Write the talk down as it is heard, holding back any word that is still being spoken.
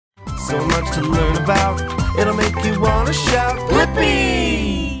so much to learn about. It'll make you want to shout,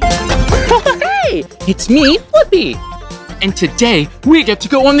 Blippi! Hey, it's me, Blippi. And today, we get to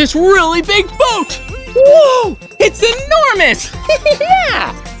go on this really big boat. Whoa, it's enormous.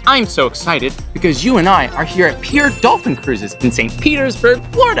 Yeah, I'm so excited because you and I are here at Pier Dolphin Cruises in St. Petersburg,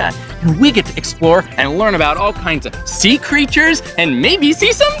 Florida. And we get to explore and learn about all kinds of sea creatures and maybe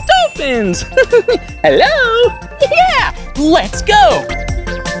see some dolphins. Hello? Yeah, let's go.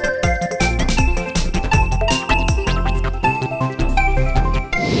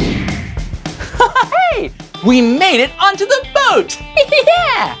 Hey, we made it onto the boat.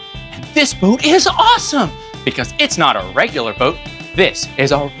 Yeah, and this boat is awesome because it's not a regular boat. This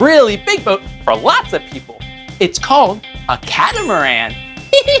is a really big boat for lots of people. It's called a catamaran.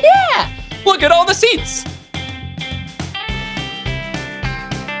 Yeah, look at all the seats.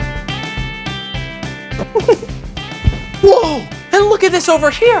 Whoa, and look at this over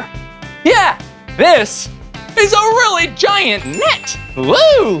here. Yeah, this is a really giant net.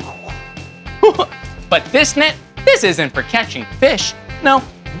 Woo! But this net, this isn't for catching fish. No,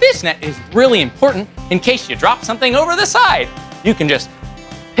 this net is really important in case you drop something over the side. You can just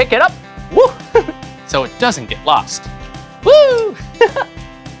pick it up, woo, so it doesn't get lost. Woo!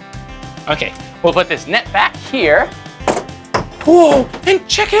 Okay, we'll put this net back here. Whoa, and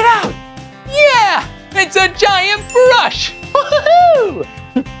check it out. Yeah, it's a giant brush. Woohoo!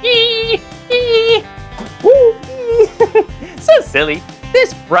 So silly.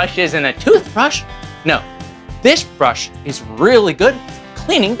 This brush isn't a toothbrush. No, this brush is really good for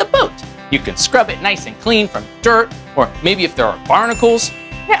cleaning the boat. You can scrub it nice and clean from dirt, or maybe if there are barnacles.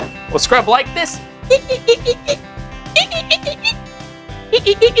 Yeah, we'll scrub like this.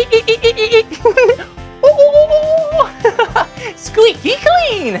 Squeaky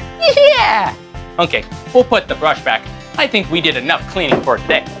clean. Yeah. Okay, we'll put the brush back. I think we did enough cleaning for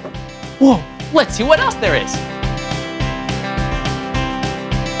today. Whoa, let's see what else there is.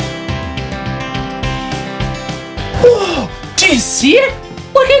 Whoa, do you see it?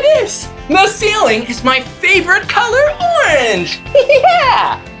 Look at this. The ceiling is my favorite color, orange.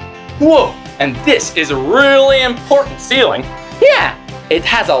 Yeah. Whoa, and this is a really important ceiling. Yeah, it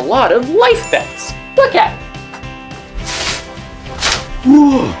has a lot of life vests. Look at it.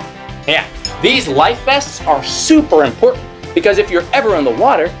 Whoa. Yeah, these life vests are super important because if you're ever in the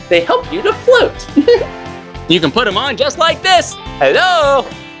water, they help you to float. You can put them on just like this. Hello.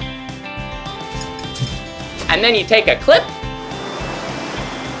 And then you take a clip.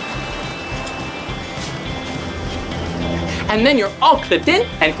 And then you're all clipped in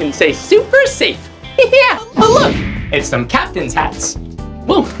and can say super safe. Yeah, but look, it's some captain's hats.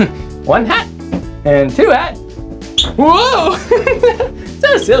 Whoa, one hat and two hats. Whoa,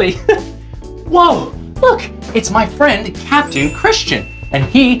 so silly. Whoa, look, it's my friend Captain Christian, and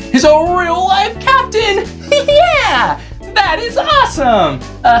he is a real life captain. Yeah, that is awesome.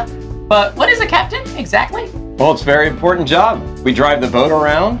 But what is a captain exactly? Well, it's a very important job. We drive the boat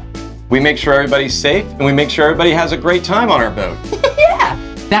around, we make sure everybody's safe, and we make sure everybody has a great time on our boat. Yeah,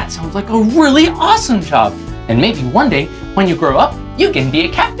 that sounds like a really awesome job. And maybe one day, when you grow up, you can be a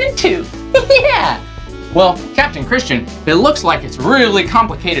captain too. Yeah. Well, Captain Christian, it looks like it's really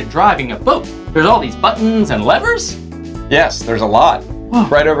complicated driving a boat. There's all these buttons and levers. Yes, there's a lot. Whoa.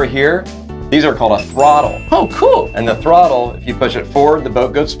 Right over here, these are called a throttle. Oh, cool. And the throttle, if you push it forward, the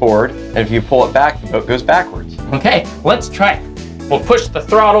boat goes forward. And if you pull it back, the boat goes backwards. Okay, let's try it. We'll push the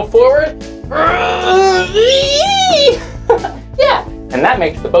throttle forward. Yeah, and that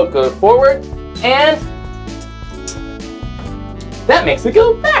makes the boat go forward. And that makes it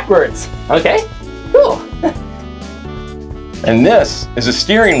go backwards. Okay, cool. And this is a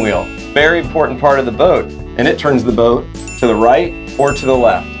steering wheel, very important part of the boat. And it turns the boat to the right or to the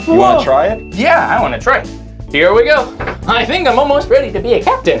left. You want to try it? Yeah, I want to try it. Here we go. I think I'm almost ready to be a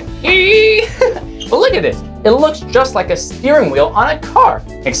captain. Well, look at this. It looks just like a steering wheel on a car,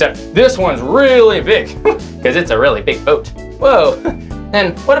 except this one's really big because it's a really big boat. Whoa.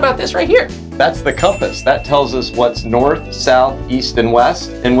 And what about this right here? That's the compass. That tells us what's north, south, east, and west,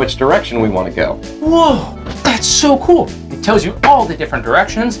 and which direction we want to go. Whoa, that's so cool. It tells you all the different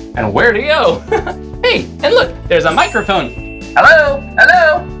directions and where to go. Hey, and look, there's a microphone. Hello,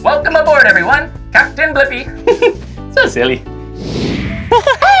 hello, welcome aboard everyone. Captain Blippi. So silly.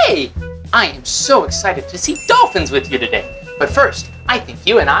 Hey, I am so excited to see dolphins with you today. But first, I think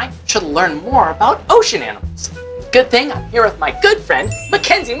you and I should learn more about ocean animals. Good thing I'm here with my good friend,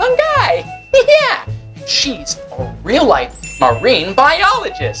 Mackenzie Mungai. Yeah, and she's a real-life marine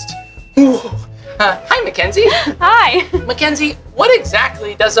biologist. Whoa. Hi, Mackenzie. Hi. Mackenzie, what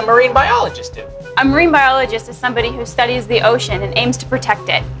exactly does a marine biologist do? A marine biologist is somebody who studies the ocean and aims to protect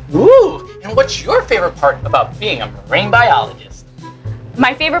it. Ooh, and what's your favorite part about being a marine biologist?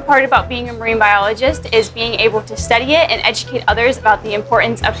 My favorite part about being a marine biologist is being able to study it and educate others about the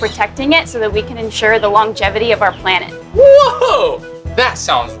importance of protecting it so that we can ensure the longevity of our planet. Whoa, that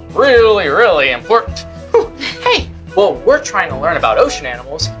sounds really, really important. Hey, well, we're trying to learn about ocean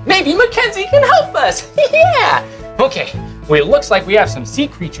animals. Maybe Mackenzie can help us. Yeah. Okay, well, it looks like we have some sea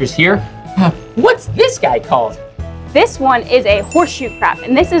creatures here. What's this guy called? This one is a horseshoe crab,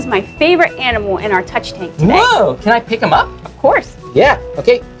 and this is my favorite animal in our touch tank today. Whoa, can I pick him up? Of course. Yeah,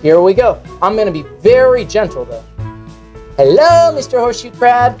 okay, here we go. I'm gonna be very gentle though. Hello, Mr. Horseshoe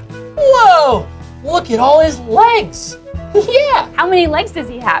Crab. Whoa, look at all his legs. Yeah. How many legs does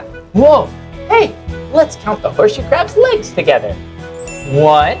he have? Whoa, hey, let's count the horseshoe crab's legs together.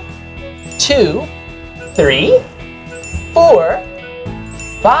 1, 2, 3, 4,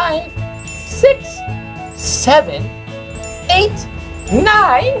 5, 6, 7, 8,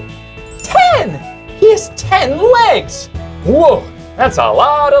 9, 10. He has 10 legs. Whoa, that's a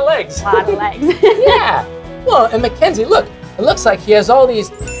lot of legs. A lot of legs. Yeah. Well, and Mackenzie, look, it looks like he has all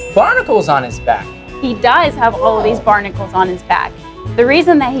these barnacles on his back. He does have all of these barnacles on his back. The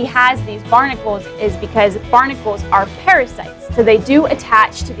reason that he has these barnacles is because barnacles are parasites. So they do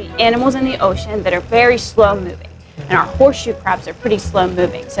attach to the animals in the ocean that are very slow moving. And our horseshoe crabs are pretty slow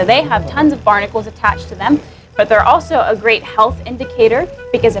moving. So they have tons of barnacles attached to them, but they're also a great health indicator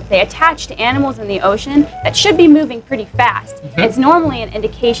because if they attach to animals in the ocean that should be moving pretty fast, it's normally an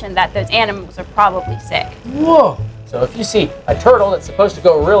indication that those animals are probably sick. Whoa. So if you see a turtle that's supposed to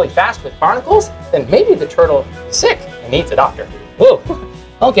go really fast with barnacles, then maybe the turtle is sick and needs a doctor. Whoa.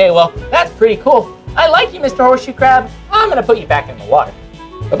 Okay, well, that's pretty cool. I like you, Mr. Horseshoe Crab. I'm gonna put you back in the water.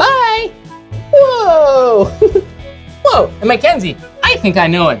 Bye-bye. Whoa. Whoa, and Mackenzie, I think I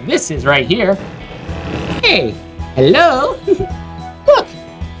know what this is right here. Hey, hello. Look,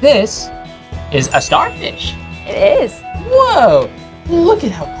 this is a starfish. It is. Whoa, look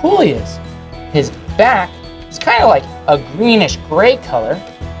at how cool he is. His back is kind of like a greenish gray color,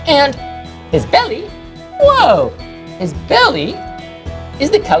 and his belly, whoa, his belly is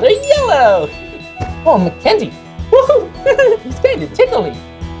the color yellow. Oh, Mackenzie, woohoo, he's kind of tickly.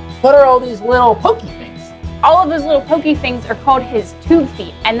 What are all these little pokey things? All of those little pokey things are called his tube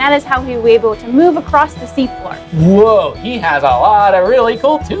feet, and that is how he will be able to move across the seafloor. Whoa, he has a lot of really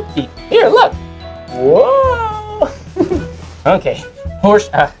cool tube feet. Here, look. Whoa. Okay,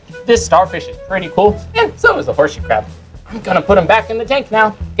 this starfish is pretty cool, and so is the horseshoe crab. I'm gonna put him back in the tank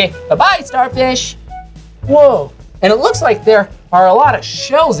now. Okay, bye-bye, starfish. Whoa, and it looks like there are a lot of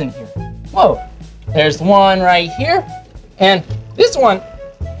shells in here. Whoa, there's one right here, and this one,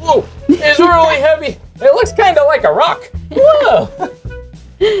 whoa, is really heavy. It looks kind of like a rock. Whoa.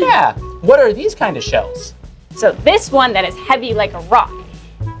 Yeah, what are these kind of shells? So this one that is heavy like a rock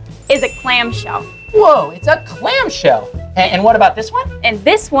is a clamshell. Whoa, it's a clamshell. And what about this one? And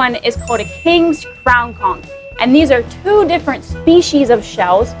this one is called a king's crown conch. And these are two different species of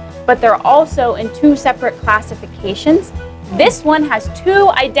shells, but they're also in two separate classifications. This one has two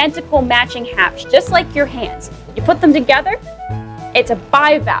identical matching halves, just like your hands. You put them together, it's a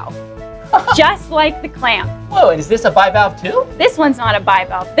bivalve. Just like the clam. Whoa, and is this a bivalve too? This one's not a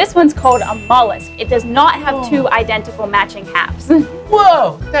bivalve. This one's called a mollusk. It does not have two identical matching halves.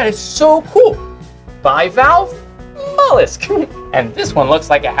 Whoa, that is so cool. Bivalve mollusk. And this one looks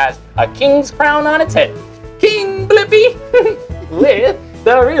like it has a king's crown on its head. King Blippi with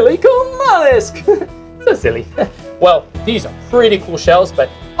the really cool mollusk. So silly. Well, these are pretty cool shells, but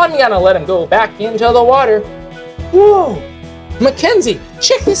I'm gonna let them go back into the water. Whoa, Mackenzie,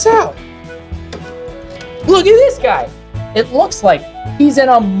 check this out. Look at this guy. It looks like he's in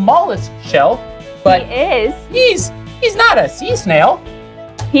a mollusk shell, but he is. He's not a sea snail.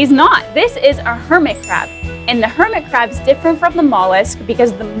 He's not. This is a hermit crab. And the hermit crab is different from the mollusk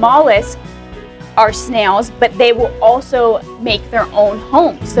because the mollusk are snails, but they will also make their own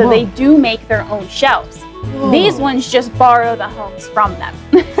homes. So they do make their own shells. Whoa. These ones just borrow the homes from them.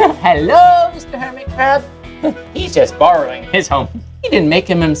 Hello, Mr. Hermit Crab. He's just borrowing his home. He didn't make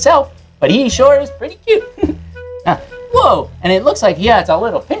him himself, but he sure is pretty cute. Whoa, and it looks like he has a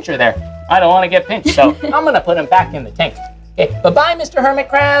little pincher there. I don't want to get pinched, so I'm gonna put him back in the tank. Okay, bye-bye, Mr. Hermit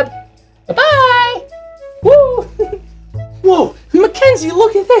Crab. Bye-bye. Woo. Whoa, Mackenzie,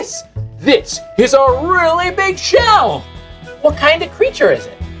 look at this. This is a really big shell. What kind of creature is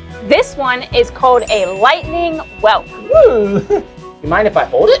it? This one is called a lightning whelk. Woo. You mind if I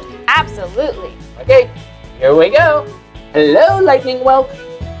hold it? Absolutely. Okay, here we go. Hello, lightning whelk.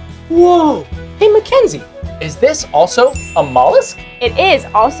 Whoa, hey Mackenzie, is this also a mollusk? It is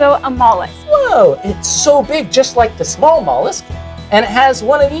also a mollusk. Whoa, it's so big, just like the small mollusk. And it has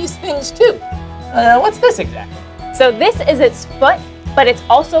one of these things too. What's this exactly? So this is its foot, but it's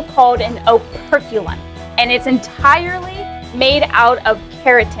also called an operculum. And it's entirely made out of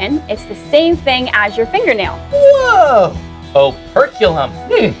keratin. It's the same thing as your fingernail. Whoa, operculum.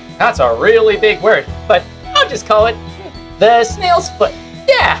 That's a really big word, but I'll just call it the snail's foot.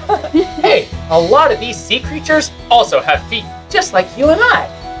 Yeah. Hey, a lot of these sea creatures also have feet, just like you and I.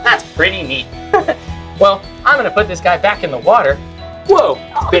 That's pretty neat. Well, I'm gonna put this guy back in the water. Whoa,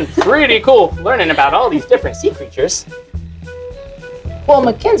 it's been pretty cool learning about all these different sea creatures. Well,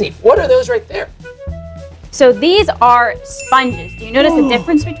 Mackenzie, what are those right there? So these are sponges. Do you notice the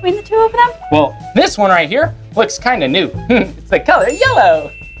difference between the two of them? Well, this one right here looks kind of new. It's the color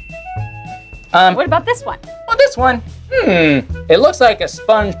yellow. What about this one? Well, this one, it looks like a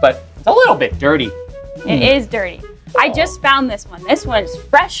sponge, but it's a little bit dirty. It is dirty. I just found this one. This one's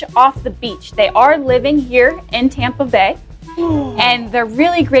fresh off the beach. They are living here in Tampa Bay, and they're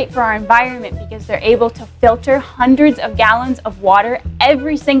really great for our environment because they're able to filter hundreds of gallons of water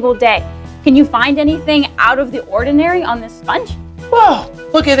every single day. Can you find anything out of the ordinary on this sponge? Whoa,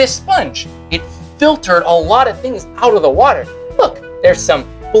 look at this sponge. It filtered a lot of things out of the water. Look, there's some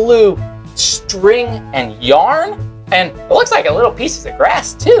blue string and yarn, and it looks like a little pieces of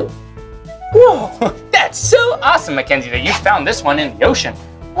grass too. Whoa, that's so awesome, Mackenzie, that you found this one in the ocean.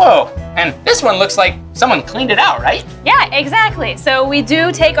 Whoa, and this one looks like someone cleaned it out, right? Yeah, exactly. So we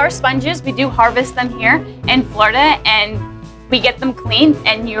do take our sponges, we do harvest them here in Florida, and we get them clean,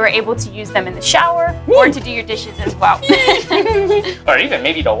 and you're able to use them in the shower or to do your dishes as well. Or even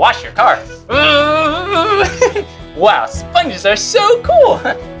maybe to wash your car. Wow, sponges are so cool.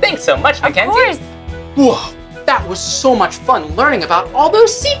 Thanks so much, Mackenzie. Of course. Whoa, that was so much fun learning about all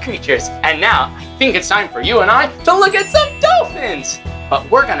those sea creatures. And now I think it's time for you and I to look at some dolphins. But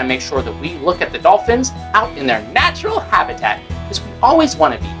we're gonna make sure that we look at the dolphins out in their natural habitat, because we always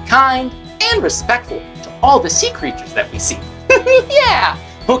wanna be kind and respectful to all the sea creatures that we see. Yeah,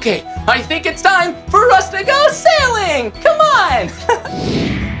 okay, I think it's time for us to go sailing. Come on.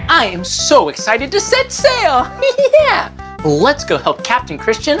 I am so excited to set sail. Yeah, let's go help Captain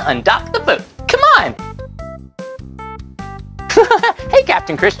Christian undock the boat. Come on. Hey,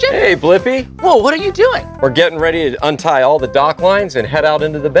 Captain Christian. Hey, Blippi. Whoa, what are you doing? We're getting ready to untie all the dock lines and head out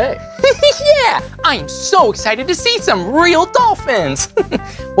into the bay. Yeah, I'm so excited to see some real dolphins.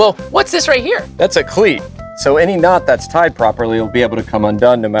 Well, what's this right here? That's a cleat. So any knot that's tied properly will be able to come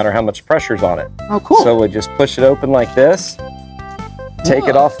undone no matter how much pressure's on it. Oh, cool. So we just push it open like this, take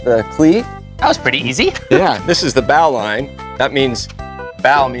it off the cleat. That was pretty easy. Yeah, this is the bow line. That means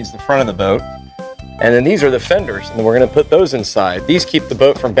bow means the front of the boat. And then these are the fenders, and we're gonna put those inside. These keep the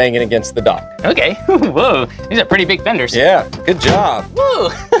boat from banging against the dock. Okay, whoa, these are pretty big fenders. Yeah, good job. Woo,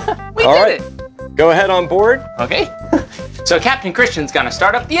 we All did right, it. Go ahead on board. Okay, so Captain Christian's gonna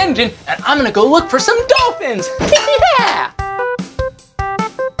start up the engine, and I'm gonna go look for some dolphins. Yeah!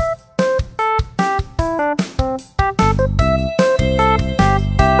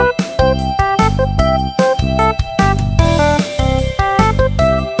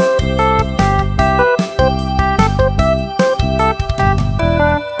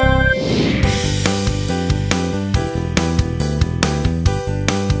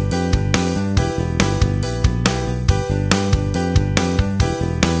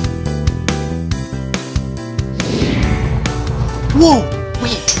 Whoa, we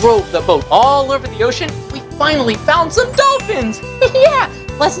drove the boat all over the ocean. We finally found some dolphins. Yeah,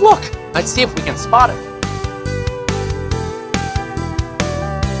 let's look. Let's see if we can spot them.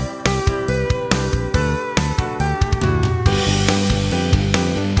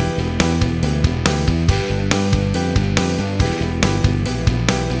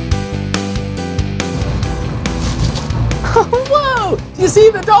 Whoa, do you see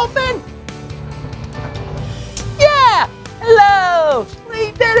the dolphin? Yeah, hello,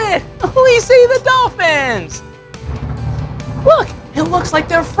 we did it. We see the dolphins. Look, it looks like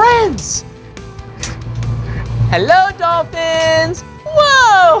they're friends. Hello, dolphins.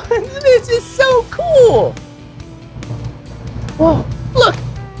 Whoa, this is so cool. Whoa, look,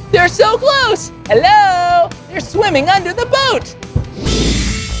 they're so close. Hello, they're swimming under the boat.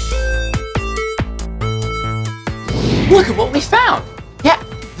 Look at what we found. Yeah,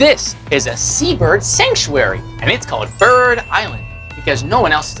 this is a seabird sanctuary, and it's called Bird Island because no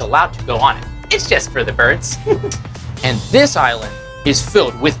one else is allowed to go on it. It's just for the birds. And this island is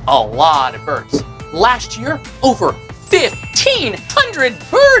filled with a lot of birds. Last year, over 1,500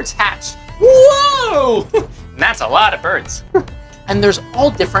 birds hatched. Whoa! And that's a lot of birds. And there's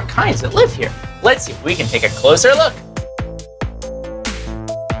all different kinds that live here. let's see if we can take a closer look.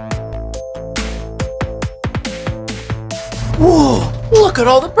 Whoa, look at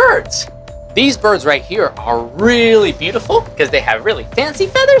all the birds. These birds right here are really beautiful because they have really fancy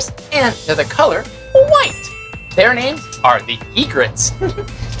feathers and they're the color white. Their names are the egrets.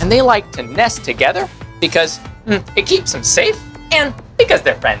 And they like to nest together because it keeps them safe and because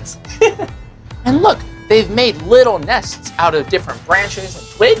they're friends. And look, they've made little nests out of different branches and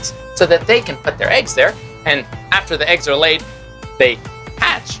twigs so that they can put their eggs there. And after the eggs are laid, they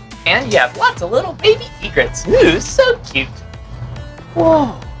hatch. And you have lots of little baby egrets. Ooh, so cute.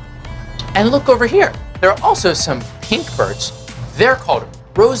 Whoa. And look over here. There are also some pink birds. They're called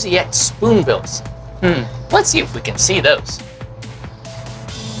roseate spoonbills. Let's see if we can see those.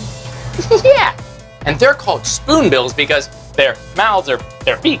 Yeah. And they're called spoonbills because their mouths or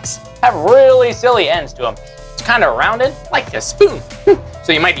their beaks have really silly ends to them. It's kind of rounded like a spoon.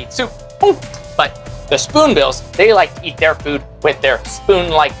 So you might eat soup. But the spoonbills, they like to eat their food with their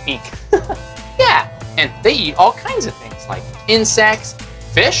spoon-like beak. Yeah, and they eat all kinds of things like insects,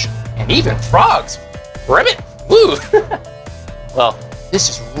 fish, and even frogs. Ribbit, woo! Well, this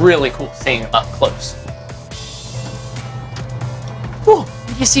is really cool seeing them up close. Whoa,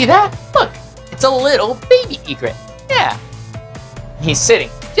 did you see that? Look, it's a little baby egret. Yeah. He's sitting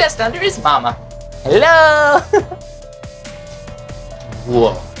just under his mama. Hello!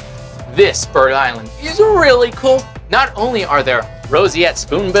 Whoa, this bird island is really cool. Not only are there roseate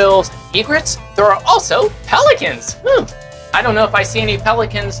spoonbills and egrets, there are also pelicans. I don't know if I see any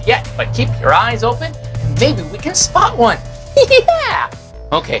pelicans yet, but keep your eyes open and maybe we can spot one. Yeah!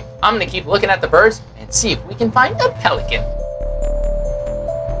 Okay, I'm gonna keep looking at the birds and see if we can find a pelican.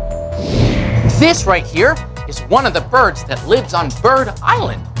 This right here is one of the birds that lives on Bird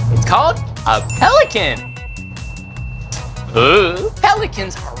Island. It's called a pelican. Ooh,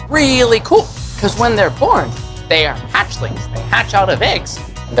 pelicans are really cool because when they're born, they are hatchlings. They hatch out of eggs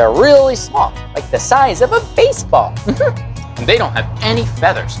and they're really small, like the size of a baseball. And they don't have any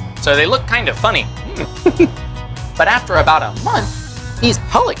feathers, so they look kind of funny. But after about a month, these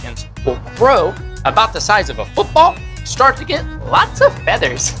pelicans will grow about the size of a football, start to get lots of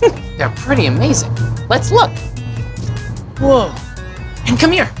feathers. They're pretty amazing. Let's look. Whoa, and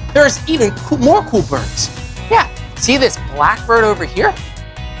come here. There's even more cool birds. Yeah, see this black bird over here?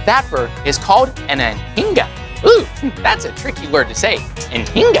 That bird is called an anhinga. Ooh, that's a tricky word to say,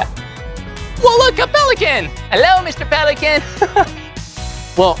 anhinga. Well, look, a pelican. Hello, Mr. Pelican.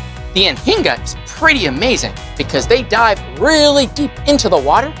 Well, the anhinga is pretty amazing because they dive really deep into the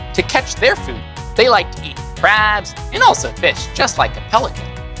water to catch their food. They like to eat crabs and also fish, just like a pelican.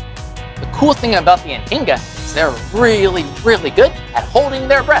 The cool thing about the anhinga is they're really, really good at holding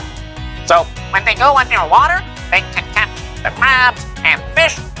their breath. So when they go underwater, they can catch the crabs and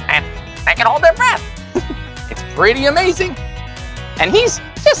fish and they can hold their breath. It's pretty amazing. And he's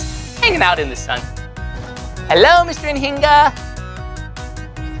just hanging out in the sun. Hello, Mr. Anhinga.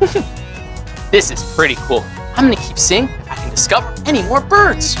 This is pretty cool. I'm gonna keep seeing if I can discover any more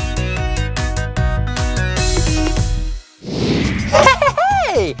birds.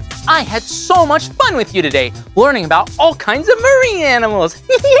 Hey! I had so much fun with you today, learning about all kinds of marine animals.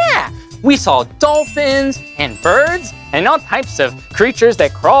 Yeah! We saw dolphins and birds and all types of creatures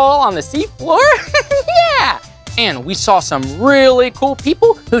that crawl on the seafloor. Yeah! And we saw some really cool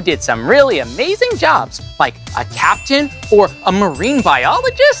people who did some really amazing jobs, like a captain or a marine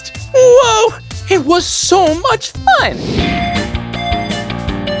biologist. Whoa! It was so much fun!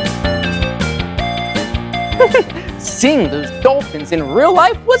 Seeing those dolphins in real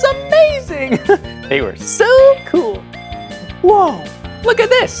life was amazing! They were so cool. Whoa, look at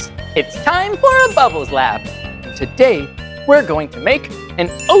this. It's time for a Bubbles Lab. And today, we're going to make an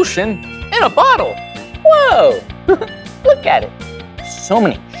ocean in a bottle. Whoa, look at it. So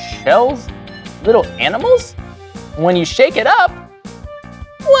many shells, little animals. When you shake it up,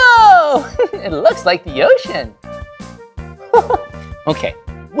 whoa, it looks like the ocean. Okay,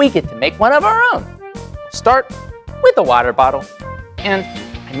 we get to make one of our own. Start with a water bottle. And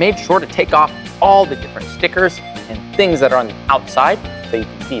I made sure to take off all the different stickers and things that are on the outside so you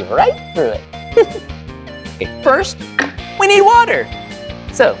can see right through it. Okay, first, we need water.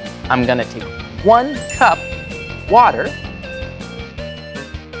 So I'm gonna take 1 cup water,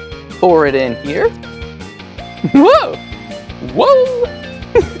 pour it in here. Whoa, whoa,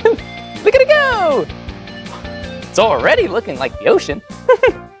 look at it go. It's already looking like the ocean.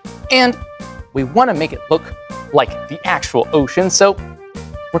 And we wanna make it look like the actual ocean, so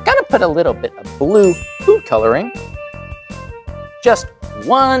we're gonna put a little bit of blue food coloring, just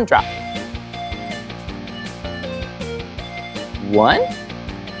 1 drop. 1,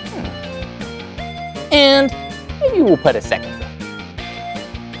 And maybe we'll put a second one.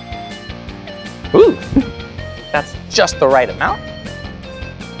 Ooh, that's just the right amount.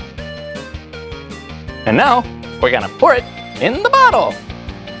 And now we're gonna pour it in the bottle.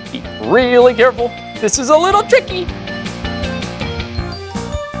 Be really careful. This is a little tricky.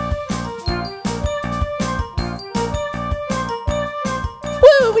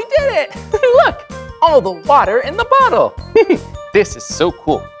 Woo, we did it! Look, all the water in the bottle. This is so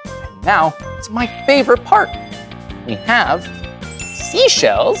cool. And now it's my favorite part. We have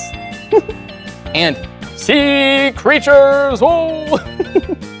seashells and sea creatures. Oh,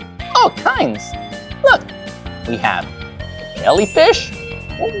 all kinds. Look, we have jellyfish.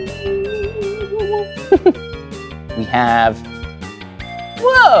 We have,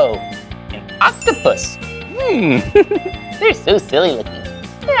 whoa, an octopus. They're so silly looking.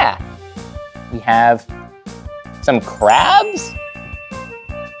 Yeah. We have some crabs.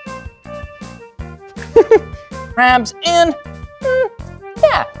 Crabs and,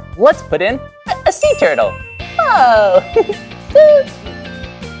 yeah, let's put in a sea turtle. Oh, so cute.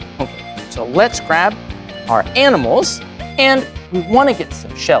 Okay, so let's grab our animals, and we want to get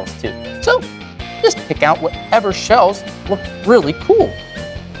some shells too. So just pick out whatever shells look really cool.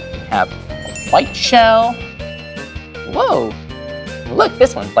 We have a white shell. Whoa, look,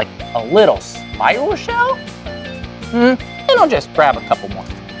 this one's like a little spiral shell. And I'll just grab a couple more.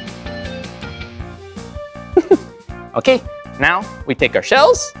 Okay, now we take our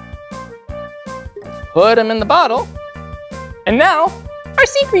shells, put them in the bottle, and now our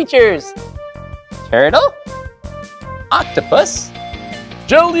sea creatures. Turtle, octopus,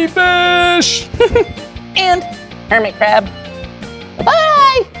 jellyfish, and hermit crab.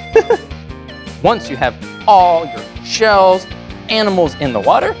 Bye-bye! Once you have all your shells, animals in the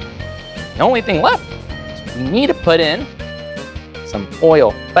water, the only thing left is we need to put in some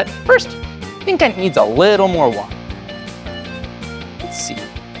oil. But first, I think it needs a little more water. Let's see.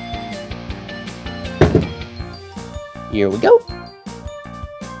 Here we go.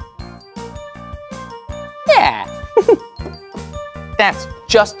 Yeah. That's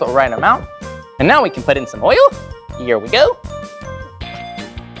just the right amount. And now we can put in some oil. Here we go.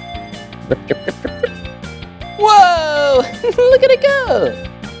 Whoa, look at it go.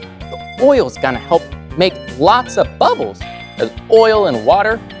 The oil's gonna help make lots of bubbles, because oil and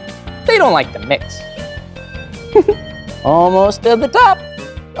water, they don't like to mix. Almost to the top,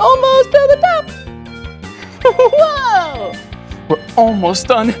 almost to the top. Whoa, we're almost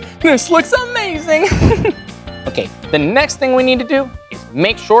done. This looks amazing. Okay, the next thing we need to do is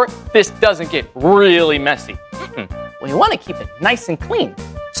make sure this doesn't get really messy. We wanna keep it nice and clean.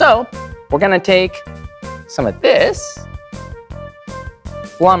 So we're gonna take some of this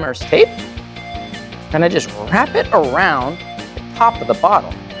plumber's tape. Gonna just wrap it around the top of the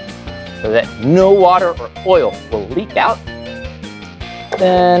bottle so that no water or oil will leak out.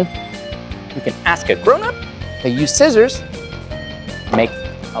 Then you can ask a grown-up to use scissors, make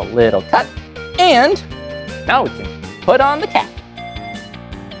a little cut, and now we can put on the cap.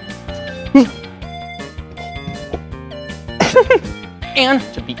 And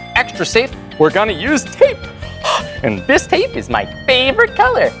to be extra safe, we're gonna use tape. And this tape is my favorite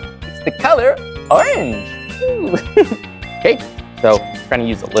color. It's the color orange. Okay, so we're gonna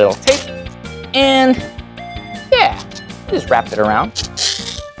use a little tape, and yeah, just wrap it around.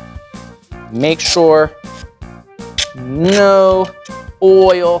 Make sure no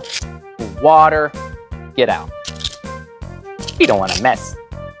oil, water get out. You don't want to mess.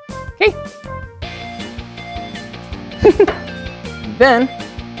 Okay. Then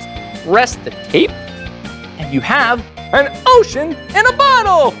press the tape, and you have an ocean in a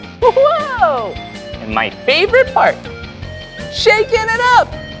bottle. Whoa! And my favorite part, shaking it up.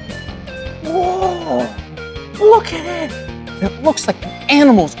 Whoa! Look at it. It looks like the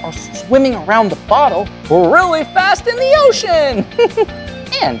animals are swimming around the bottle really fast in the ocean.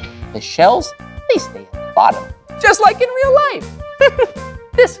 And the shells, they stay at the bottom, just like in real life.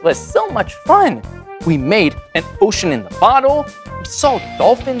 This was so much fun. We made an ocean in the bottle. We saw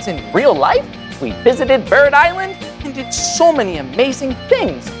dolphins in real life. We visited Bird Island and did so many amazing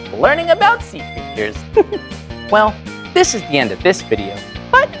things learning about sea creatures. Well, this is the end of this video.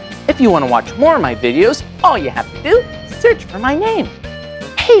 But if you want to watch more of my videos, all you have to do is search for my name.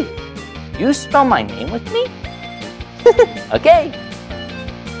 Hey, you spell my name with me? Okay.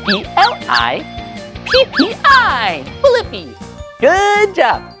 B-L-I-P-P-I. Blippi. Good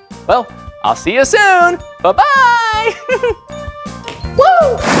job. Well, I'll see you soon. Bye-bye.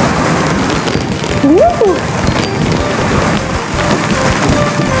 Woo! Woo!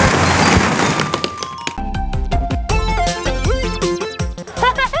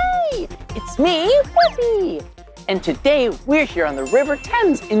 Hey, it's me, and today we're here on the River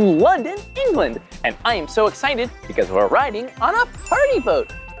Thames in London, England. And I am so excited because we're riding on a party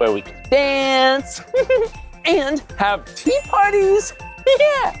boat where we can dance and have tea parties.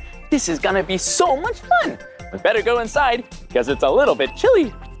 Yeah, this is gonna be so much fun. We better go inside because it's a little bit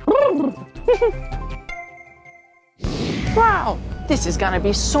chilly. Wow, this is gonna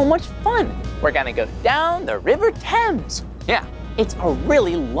be so much fun. We're gonna go down the River Thames. Yeah, it's a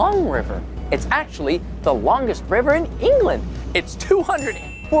really long river. It's actually the longest river in England. It's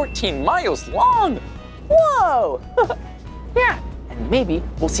 214 miles long. Whoa! Yeah, and maybe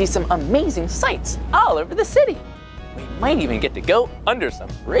we'll see some amazing sights all over the city. We might even get to go under some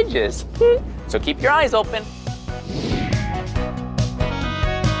bridges. So keep your eyes open.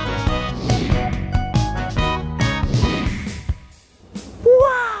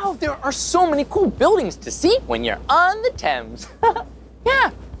 Wow, there are so many cool buildings to see when you're on the Thames.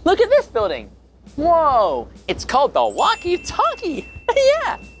 Yeah, look at this building. Whoa, it's called the Walkie-Talkie.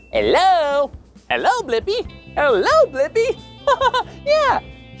 Yeah, hello. Hello, Blippi. Hello, Blippi. Yeah,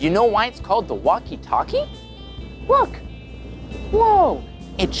 you know why it's called the Walkie-Talkie? Look. Whoa,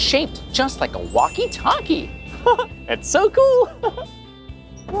 it's shaped just like a walkie-talkie. It's so cool.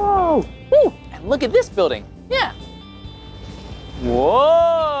 Whoa, ooh, and look at this building. Yeah.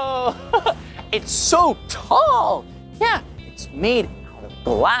 Whoa, it's so tall. Yeah, it's made out of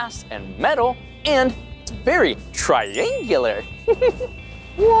glass and metal, and it's very triangular.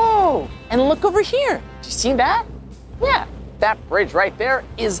 Whoa, and look over here. Do you see that? Yeah, that bridge right there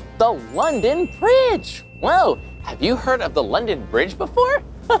is the London Bridge. Whoa, have you heard of the London Bridge before?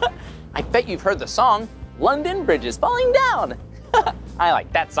 I bet you've heard the song, London Bridge is Falling Down. I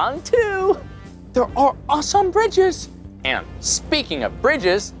like that song too. There are awesome bridges. And speaking of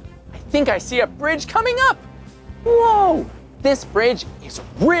bridges, I think I see a bridge coming up. Whoa, this bridge is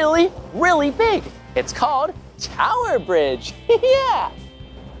really, really big. It's called Tower Bridge. Yeah,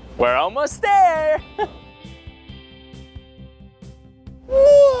 we're almost there.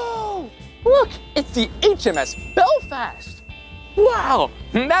 Whoa, look, it's the HMS Belfast. Wow,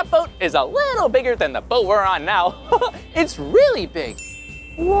 that boat is a little bigger than the boat we're on now. It's really big.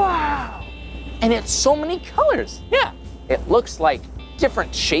 Wow, and it's so many colors. Yeah. It looks like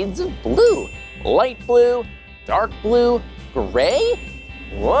different shades of blue. Light blue, dark blue, gray.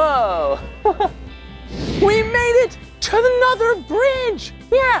 Whoa. We made it to another bridge.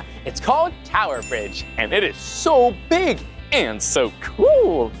 Yeah, it's called Tower Bridge, and it is so big and so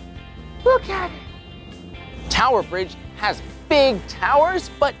cool. Look at it. Tower Bridge has big towers,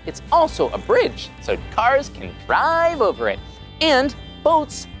 but it's also a bridge, so cars can drive over it, and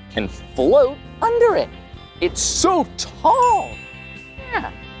boats can float under it. It's so tall.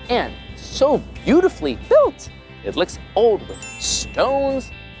 Yeah, and so beautifully built. It looks old with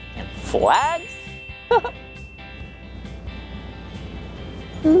stones and flags.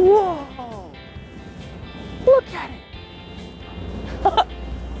 Whoa, look at it.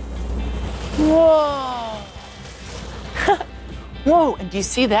 Whoa. Whoa, and do you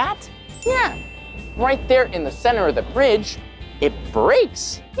see that? Yeah, right there in the center of the bridge, it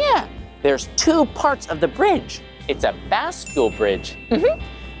breaks. Yeah. There's two parts of the bridge. It's a bascule bridge.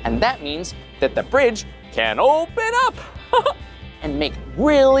 And that means that the bridge can open up and make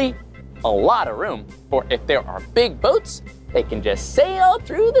really a lot of room for if there are big boats, they can just sail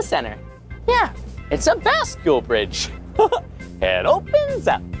through the center. Yeah, it's a bascule bridge. It opens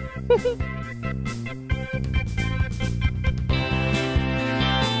up.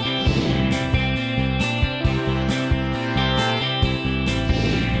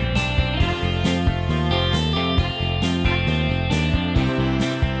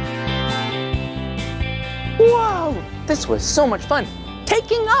 Whoa, this was so much fun,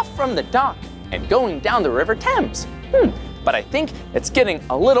 taking off from the dock and going down the River Thames. But I think it's getting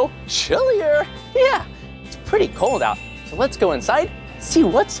a little chillier. Yeah, it's pretty cold out, so let's go inside and see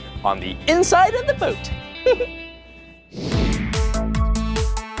what's on the inside of the boat.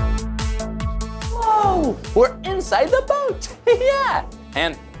 Whoa, we're inside the boat. Yeah,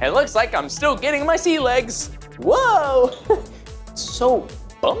 and it looks like I'm still getting my sea legs. Whoa, it's so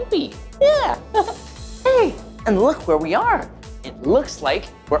bumpy. Yeah. Hey, and look where we are. It looks like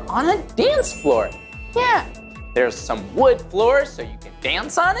we're on a dance floor. Yeah, there's some wood floor so you can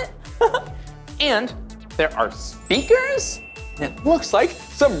dance on it. And there are speakers. And it looks like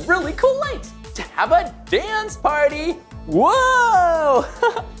some really cool lights to have a dance party. Whoa!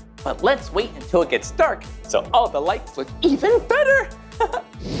 But let's wait until it gets dark so all the lights look even better.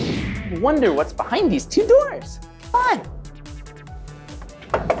 I wonder what's behind these two doors. Come on.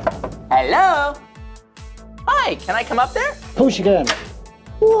 Hello? Hi, can I come up there? Of course you can.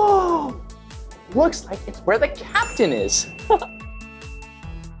 Whoa! looks like it's where the captain is.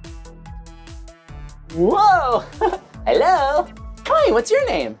 Whoa! Hello! Hi, what's your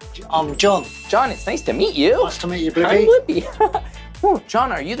name? I'm John. John, it's nice to meet you. Nice to meet you, I'm Blippi. Blippi. Oh,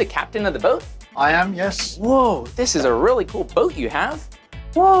 John, are you the captain of the boat? I am, yes. Whoa, this is a really cool boat you have.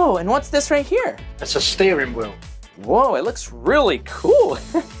 Whoa, and what's this right here? It's a steering wheel. Whoa, it looks really cool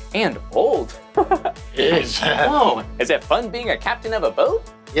and old. It is. Whoa, is it fun being a captain of a boat?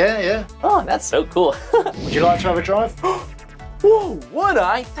 Yeah. Oh, that's so cool. Would you like to have a drive? Whoa, would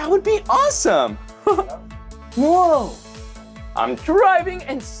I? That would be awesome. Whoa, I'm driving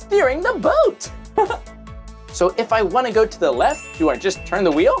and steering the boat. So if I want to go to the left, do I just turn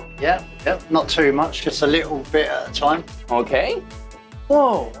the wheel? Yeah, not too much, just a little bit at a time. Okay.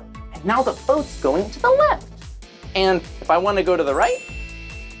 Whoa, and now the boat's going to the left. And if I want to go to the right,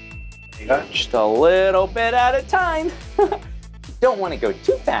 There you go. just a little bit at a time. Don't want to go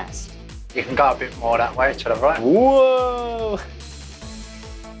too fast. You can go a bit more that way to the right. Whoa!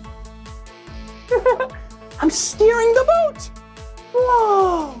 I'm steering the boat!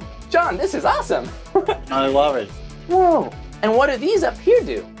 Whoa! John, this is awesome! No worries. Whoa! And what do these up here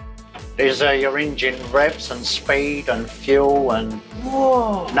do? These are your engine revs and speed and fuel and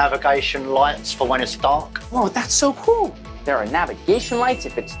Whoa! navigation lights for when it's dark. Whoa, that's so cool! There are navigation lights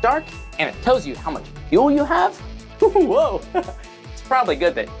if it's dark, and it tells you how much fuel you have. Whoa! It's probably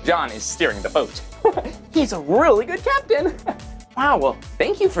good that John is steering the boat. He's a really good captain. Wow, well,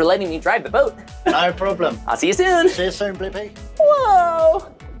 thank you for letting me drive the boat. No problem. I'll see you soon. See you soon, Blippi. Whoa!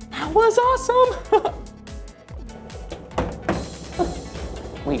 That was awesome!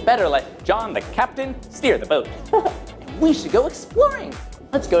 We better let John, the captain, steer the boat. We should go exploring.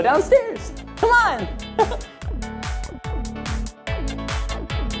 Let's go downstairs. Come on!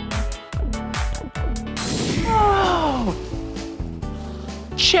 Whoa!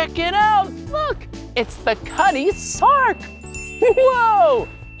 Check it out! Look! It's the Cuddy Sark! Whoa!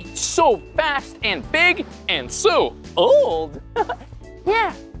 It's so fast and big and so old!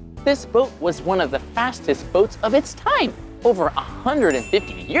 Yeah, this boat was one of the fastest boats of its time, over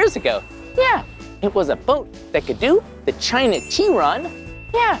 150 years ago. Yeah, it was a boat that could do the China tea run.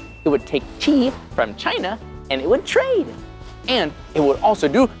 Yeah, it would take tea from China and it would trade. And it would also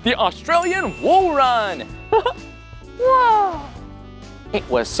do the Australian wool run. Whoa! It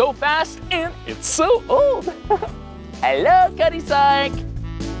was so fast and it's so old. Hello, Cuddy Sark.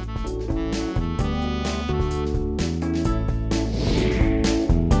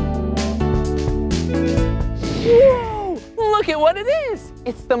 Whoa! Look at what it is.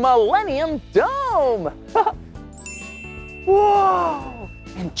 It's the Millennium Dome. Whoa!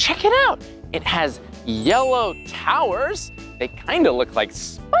 And check it out. It has yellow towers. They kind of look like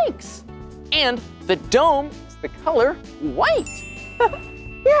spikes. And the dome is the color white.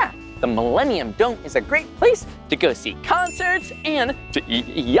 Yeah, the Millennium Dome is a great place to go see concerts and to eat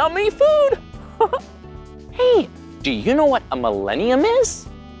yummy food. Hey, do you know what a millennium is?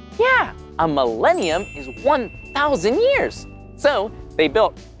 Yeah, a millennium is 1,000 years. So they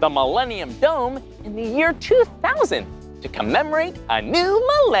built the Millennium Dome in the year 2000 to commemorate a new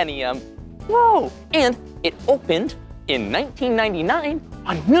millennium. Whoa, and it opened in 1999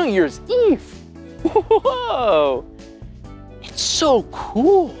 on New Year's Eve. Whoa, it's so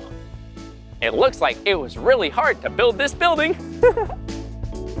cool. It looks like it was really hard to build this building.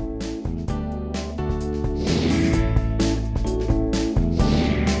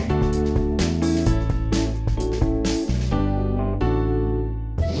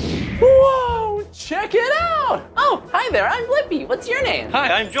 Whoa, check it out. Oh, hi there, I'm Blippi. What's your name?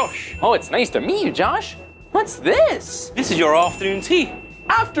 Hi, I'm Josh. Oh, it's nice to meet you, Josh. What's this? This is your afternoon tea.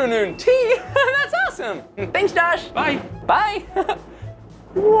 Afternoon tea? That's awesome. Thanks, Josh. Bye. Bye.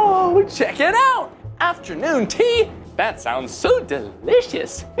 Whoa, check it out. Afternoon tea? That sounds so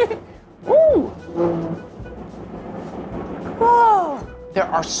delicious. Ooh. Whoa, there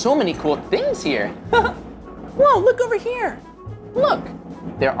are so many cool things here. Whoa, look over here. Look,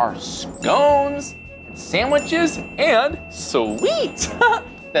 there are scones, and sandwiches, and sweets.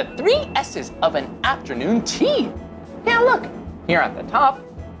 The 3 S's of an afternoon tea. Yeah, look, here at the top,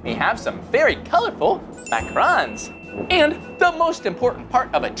 we have some very colorful macarons. And the most important part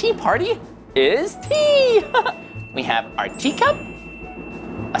of a tea party is tea. We have our teacup,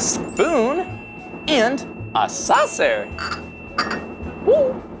 a spoon, and a saucer.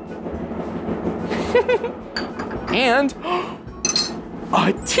 Woo. And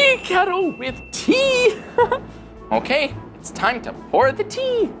a tea kettle with tea. Okay, it's time to pour the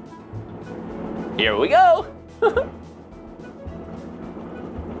tea. Here we go.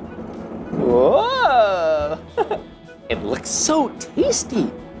 Whoa! It looks so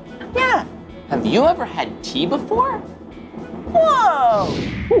tasty. Yeah, Have you ever had tea before? Whoa!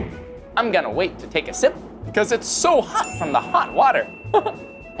 Whew. I'm gonna wait to take a sip because it's so hot from the hot water.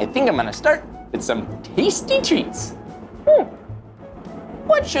 I think I'm gonna start with some tasty treats.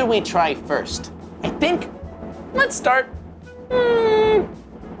 What should we try first? I think let's start,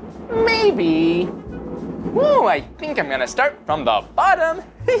 maybe. Ooh, I think I'm gonna start from the bottom.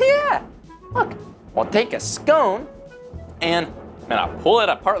 Yeah, look, we'll take a scone and I'm gonna pull it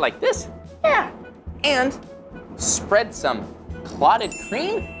apart like this. Yeah, and spread some clotted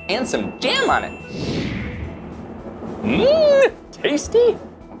cream and some jam on it. Tasty.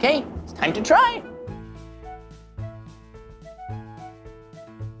 Okay, it's time to try.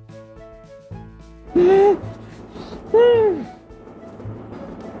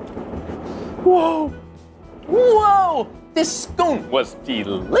 Whoa, whoa, this scone was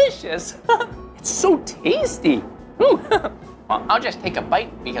delicious. It's so tasty. Well, I'll just take a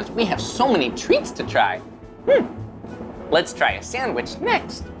bite because we have so many treats to try. Let's try a sandwich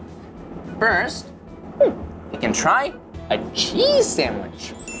next. First, we can try a cheese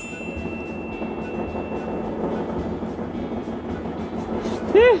sandwich.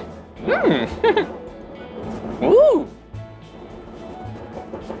 Ooh.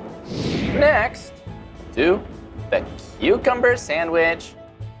 Next, do the cucumber sandwich.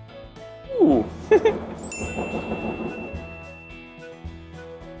 Ooh.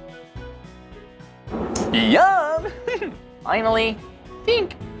 Yum! Finally, I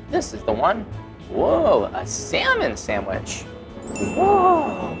think this is the one. Whoa, a salmon sandwich.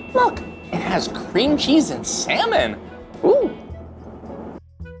 Whoa, look, it has cream cheese and salmon. Ooh.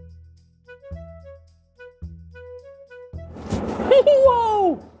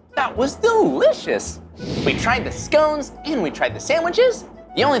 Whoa, that was delicious. We tried the scones and we tried the sandwiches.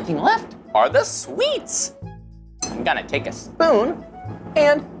 The only thing left are the sweets. I'm gonna take a spoon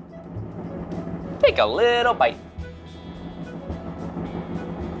and take a little bite.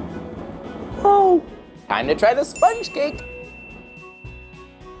 Oh, time to try the sponge cake.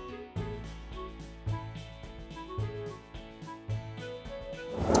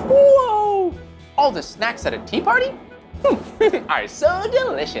 Whoa, all the snacks at a tea party are so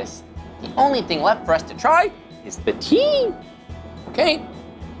delicious. The only thing left for us to try is the tea. Okay,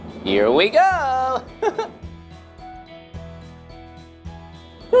 here we go.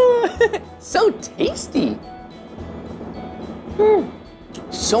 So tasty.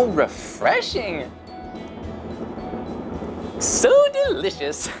 So refreshing. So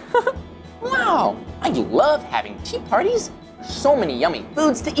delicious. Wow, I love having tea parties. So many yummy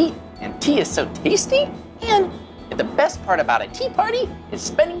foods to eat, and tea is so tasty. And the best part about a tea party is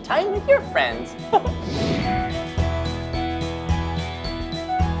spending time with your friends.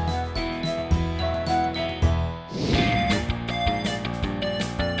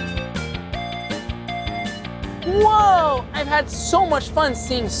 Whoa, I've had so much fun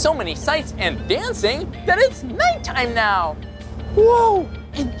seeing so many sights and dancing that it's nighttime now. Whoa,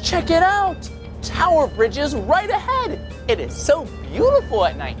 and check it out. Tower Bridge is right ahead. It is so beautiful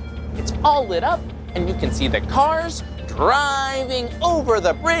at night. It's all lit up and you can see the cars driving over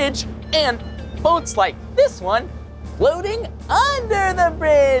the bridge and boats like this one floating under the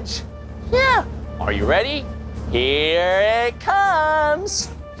bridge. Yeah, are you ready? Here it comes.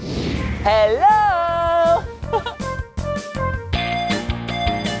 Hello.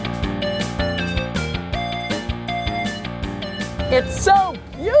 It's so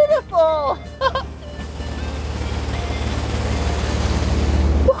beautiful!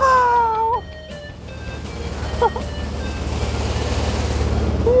 Wow!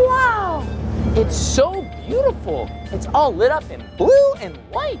 Wow! It's so beautiful. It's all lit up in blue and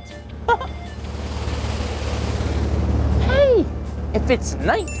white. Hey, if it's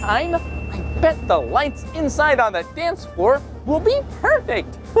nighttime, I bet the lights inside on the dance floor will be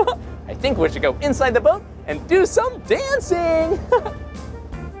perfect. I think we should go inside the boat and do some dancing.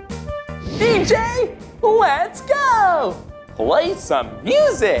 DJ, let's go. Play some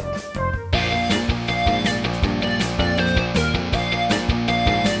music.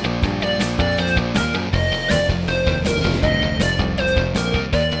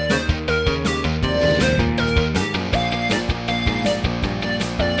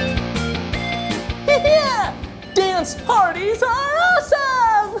 Yeah, dance parties are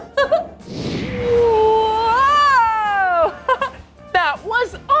awesome. Whoa! That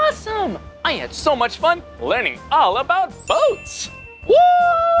was awesome! I had so much fun learning all about boats. Woo!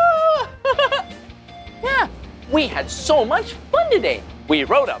 Yeah, we had so much fun today. We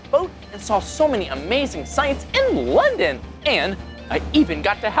rode a boat and saw so many amazing sights in London. And I even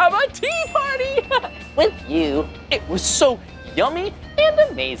got to have a tea party with you. It was so yummy and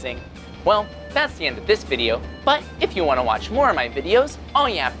amazing. Well, that's the end of this video. But if you want to watch more of my videos, all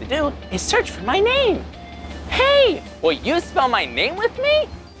you have to do is search for my name. Hey, will you spell my name with me?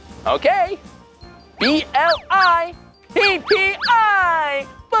 Okay. B-L-I-P-P-I.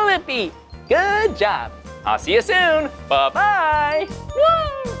 Blippi. Good job. I'll see you soon. Bye-bye.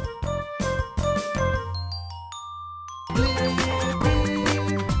 Woo!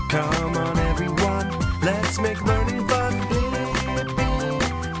 Come on everyone, let's make learning fun.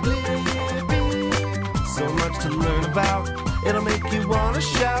 So much to learn about, it'll make you wanna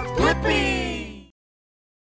shout, Blippi!